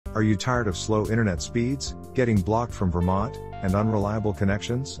Are you tired of slow internet speeds, getting blocked from Vermont, and unreliable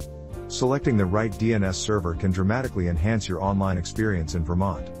connections? Selecting the right DNS server can dramatically enhance your online experience in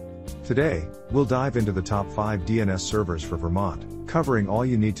Vermont. Today, we'll dive into the top 5 DNS servers for Vermont, covering all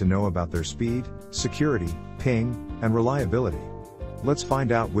you need to know about their speed, security, ping, and reliability. Let's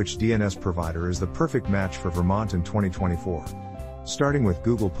find out which DNS provider is the perfect match for Vermont in 2024. Starting with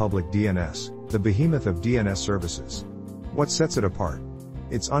Google Public DNS, the behemoth of DNS services. What sets it apart?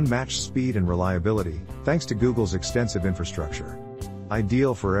 Its unmatched speed and reliability, thanks to Google's extensive infrastructure.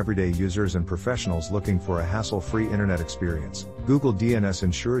 Ideal for everyday users and professionals looking for a hassle-free internet experience, Google DNS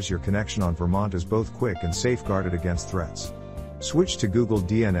ensures your connection on Vermont is both quick and safeguarded against threats. Switch to Google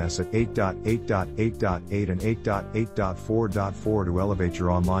DNS at 8.8.8.8 and 8.8.4.4 to elevate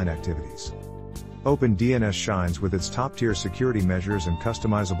your online activities. OpenDNS shines with its top-tier security measures and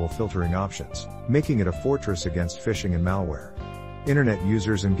customizable filtering options, making it a fortress against phishing and malware. Internet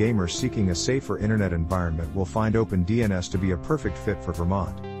users and gamers seeking a safer internet environment will find OpenDNS to be a perfect fit for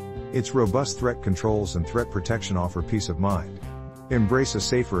Vermont. Its robust threat controls and threat protection offer peace of mind. Embrace a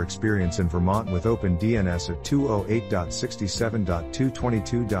safer experience in Vermont with OpenDNS at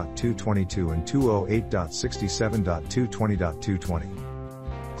 208.67.222.222 and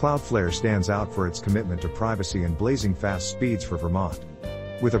 208.67.220.220. Cloudflare stands out for its commitment to privacy and blazing fast speeds for Vermont.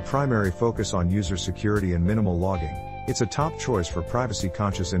 With a primary focus on user security and minimal logging, it's a top choice for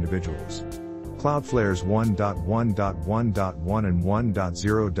privacy-conscious individuals. Cloudflare's 1.1.1.1 and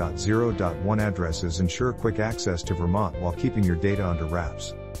 1.0.0.1 addresses ensure quick access to Vermont while keeping your data under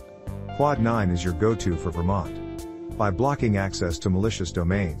wraps. Quad 9 is your go-to for Vermont. By blocking access to malicious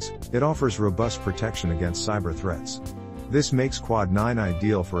domains, it offers robust protection against cyber threats. This makes Quad 9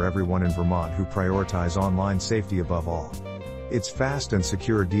 ideal for everyone in Vermont who prioritize online safety above all. Its fast and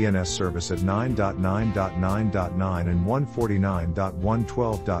secure DNS service at 9.9.9.9 and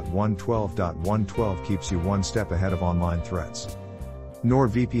 149.112.112.112 keeps you one step ahead of online threats.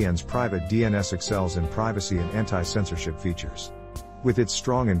 NordVPN's private DNS excels in privacy and anti-censorship features. With its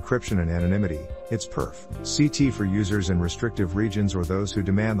strong encryption and anonymity, it's perf. CT for users in restrictive regions or those who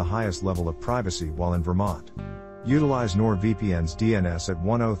demand the highest level of privacy while in Vermont. Utilize NordVPN's DNS at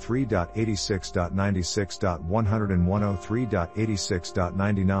 103.86.96.100 and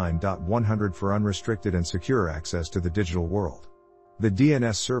 103.86.99.100 for unrestricted and secure access to the digital world. The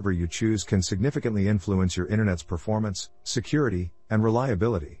DNS server you choose can significantly influence your internet's performance, security, and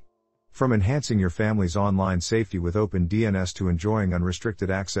reliability. From enhancing your family's online safety with OpenDNS to enjoying unrestricted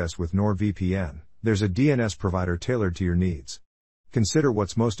access with NordVPN, there's a DNS provider tailored to your needs. Consider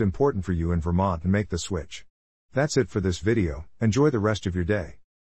what's most important for you in Vermont and make the switch. That's it for this video. Enjoy the rest of your day.